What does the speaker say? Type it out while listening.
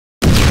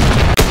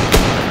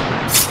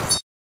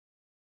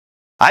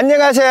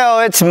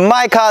안녕하세요, it's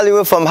Mike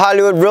Hollywood from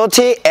Hollywood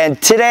Realty,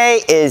 and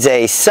today is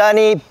a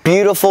sunny,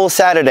 beautiful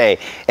Saturday,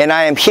 and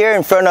I am here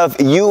in front of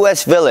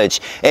US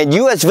Village. And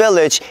US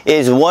Village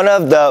is one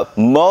of the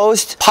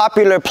most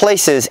popular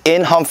places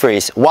in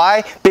Humphreys.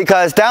 Why?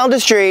 Because down the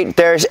street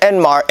there's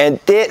Nmart, and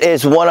it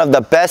is one of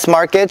the best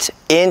markets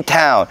in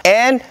town.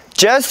 And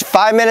just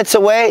 5 minutes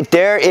away,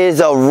 there is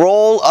a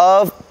roll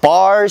of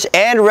bars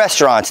and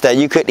restaurants that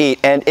you could eat,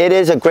 and it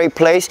is a great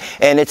place,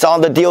 and it's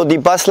on the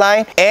DOD bus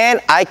line, and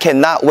I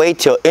cannot wait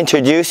to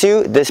introduce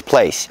you this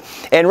place.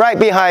 And right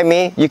behind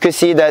me, you can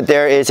see that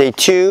there is a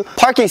 2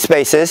 parking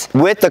spaces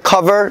with the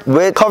covered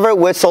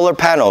with solar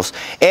panels,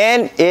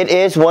 and it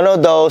is one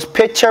of those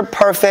picture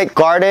perfect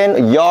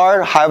garden,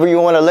 yard, however you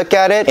want to look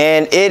at it,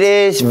 and it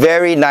is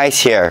very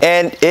nice here,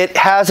 and it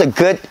has a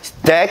good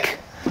deck.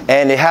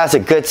 And it has a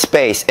good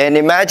space. And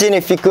imagine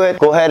if you could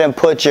go ahead and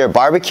put your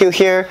barbecue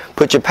here,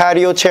 put your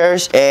patio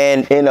chairs,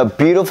 and in a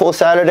beautiful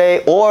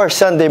Saturday or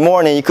Sunday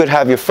morning, you could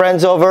have your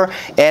friends over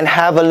and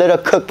have a little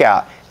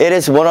cookout. It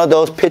is one of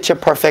those picture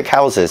perfect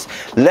houses.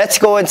 Let's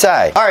go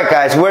inside. All right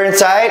guys, we're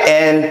inside,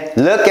 and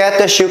look at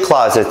the shoe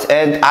closets.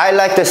 And I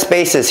like the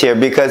spaces here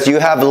because you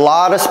have a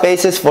lot of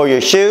spaces for your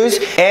shoes.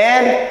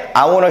 And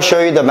I want to show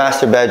you the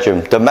master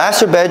bedroom. The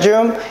master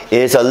bedroom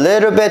is a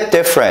little bit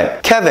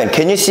different. Kevin,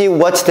 can you see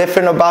what's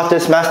different about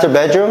this master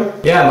bedroom?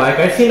 Yeah, Mike,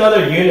 I've seen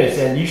other units,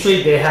 and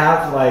usually they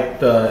have like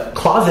the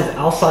closets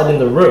outside in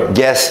the room.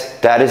 Yes,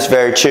 that is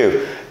very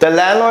true. The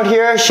landlord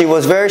here, she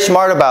was very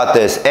smart about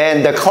this.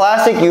 And the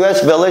classic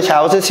US Village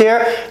houses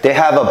here, they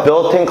have a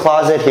built-in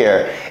closet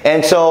here.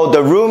 And so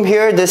the room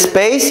here, this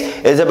space,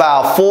 is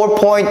about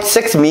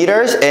 4.6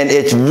 meters, and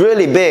it's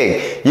really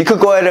big. You could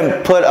go ahead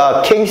and put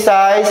a king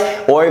size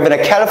or even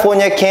a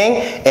California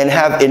king and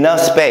have enough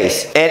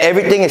space. And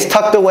everything is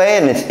tucked away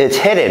and it's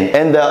hidden.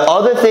 And the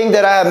other thing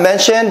that I have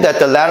mentioned that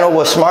the landlord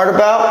was smart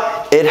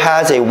about, it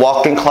has a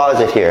walk-in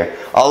closet here.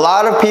 A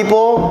lot of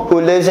people who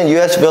lives in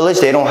US Village,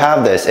 they don't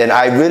have this, and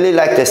I really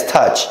like this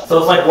touch. So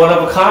it's like one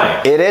of a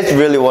kind. It is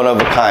really one of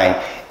a kind.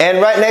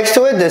 And right next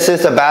to it, this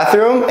is the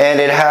bathroom,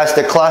 and it has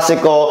the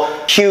classical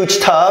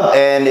huge tub,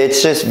 and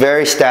it's just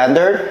very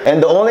standard.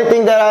 And the only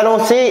thing that I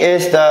don't see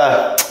is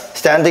the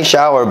standing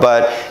shower,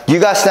 but you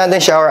got standing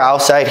shower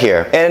outside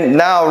here. And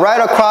now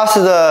right across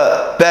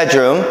the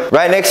bedroom,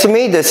 right next to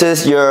me, this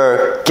is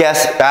your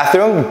guest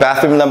bathroom,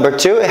 bathroom number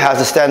 2. It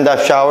has a stand-up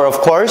shower, of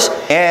course.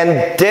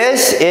 And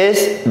this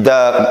is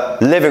the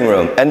living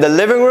room. And the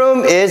living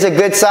room is a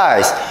good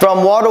size.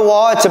 From wall to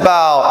wall, it's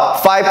about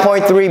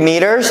 5.3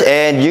 meters,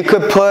 and you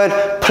could put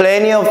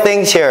plenty of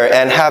things here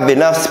and have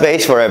enough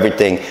space for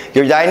everything.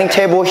 Your dining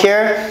table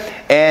here,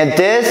 and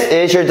this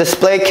is your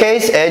display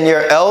case and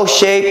your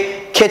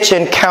L-shaped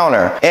kitchen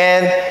counter.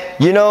 And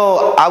you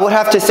know, I would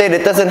have to say that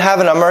it doesn't have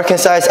an American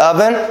size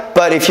oven,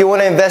 but if you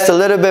want to invest a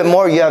little bit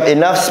more, you have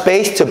enough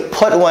space to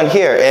put one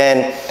here.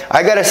 And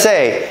I gotta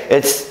say,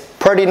 it's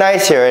pretty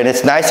nice here, and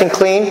it's nice and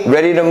clean,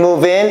 ready to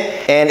move in,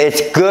 and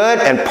it's good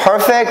and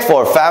perfect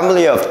for a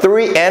family of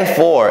 3 and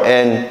 4.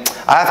 And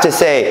I have to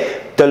say,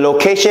 the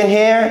location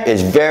here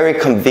is very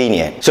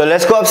convenient. So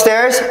let's go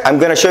upstairs. I'm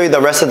gonna show you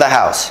the rest of the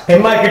house. Hey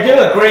Mike, you're doing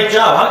a great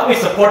job. How can we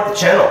support the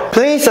channel?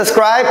 Please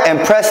subscribe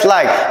and press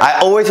like. I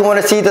always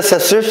want to see the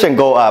subscription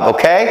go up,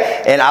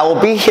 okay? And I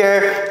will be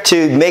here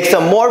to make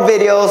some more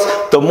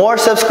videos. The more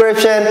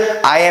subscription,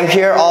 I am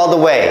here all the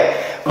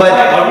way. But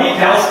are we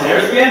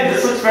downstairs again?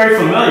 This looks very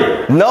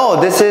familiar. No,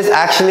 this is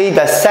actually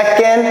the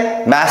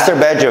second master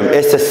bedroom.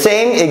 It's the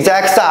same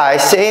exact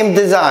size, same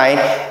design,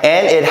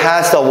 and it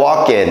has the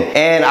walk-in.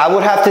 And I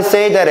would have to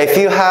say that if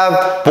you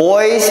have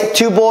boys,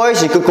 2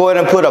 boys, you could go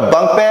ahead and put a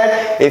bunk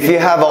bed. If you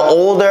have an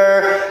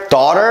older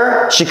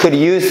daughter, she could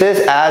use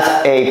this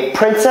as a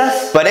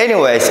princess. But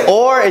anyways,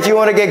 or if you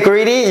want to get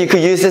greedy, you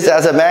could use this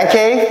as a man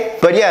cave.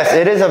 But yes,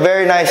 it is a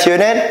very nice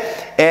unit.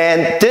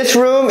 And this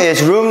room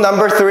is room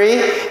number 3,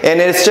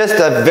 and it's just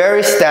a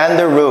very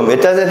standard room.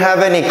 It doesn't have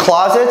any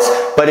closets,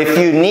 but if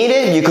you need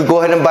it, you could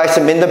go ahead and buy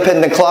some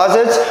independent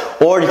closets,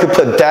 or you could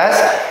put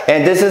desk.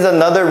 And this is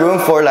another room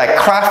for like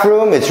craft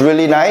room. It's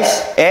really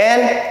nice.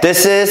 And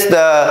this is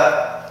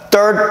the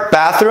 3rd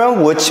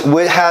bathroom, which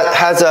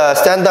has a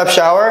stand-up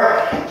shower.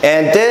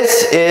 And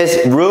this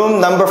is room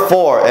number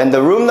 4. And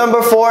the room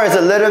number 4 is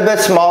a little bit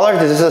smaller.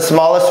 This is the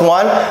smallest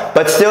one,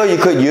 but still you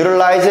could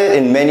utilize it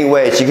in many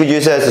ways. You could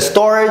use it as a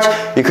storage,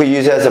 you could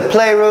use it as a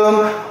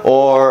playroom,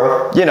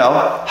 or you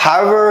know,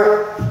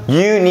 however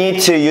you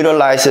need to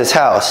utilize this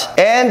house.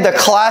 And the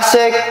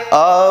classic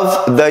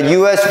of the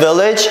US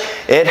Village,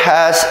 it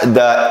has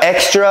the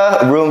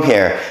extra room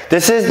here.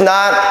 This is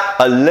not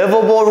a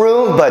livable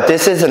room, but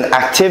this is an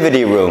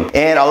activity room.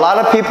 And a lot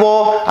of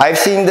people, I've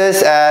seen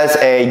this as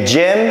a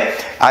gym.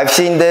 I've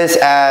seen this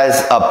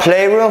as a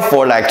playroom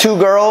for like 2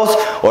 girls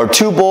or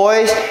 2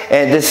 boys,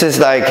 and this is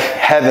like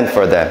heaven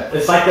for them.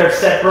 It's like their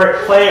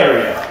separate play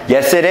area.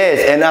 Yes, it is.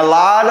 And a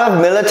lot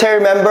of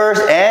military members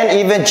and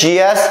even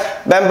GS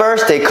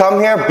members, they come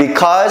here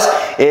because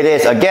it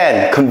is,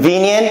 again,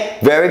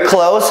 convenient, very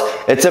close.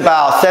 It's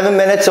about 7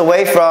 minutes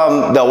away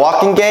from the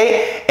walking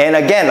gate. And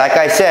again, like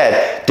I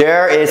said,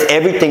 there is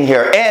everything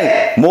here.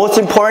 And most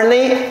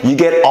importantly, you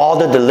get all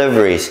the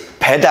deliveries.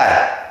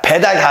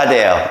 배달 다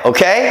돼요.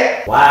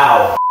 Okay?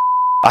 Wow.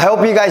 I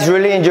hope you guys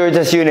really enjoyed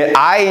this unit.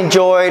 I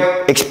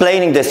enjoyed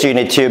explaining this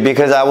unit to you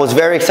because I was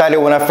very excited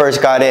when I first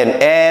got in.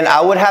 And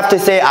I would have to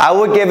say I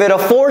would give it a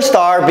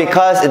 4-star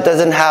because it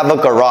doesn't have a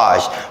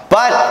garage.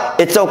 But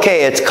it's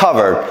okay, it's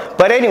covered.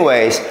 But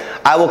anyways,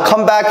 I will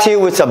come back to you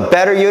with some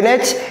better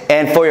units.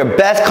 And for your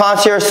best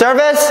concierge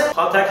service,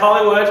 contact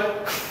Hollywood.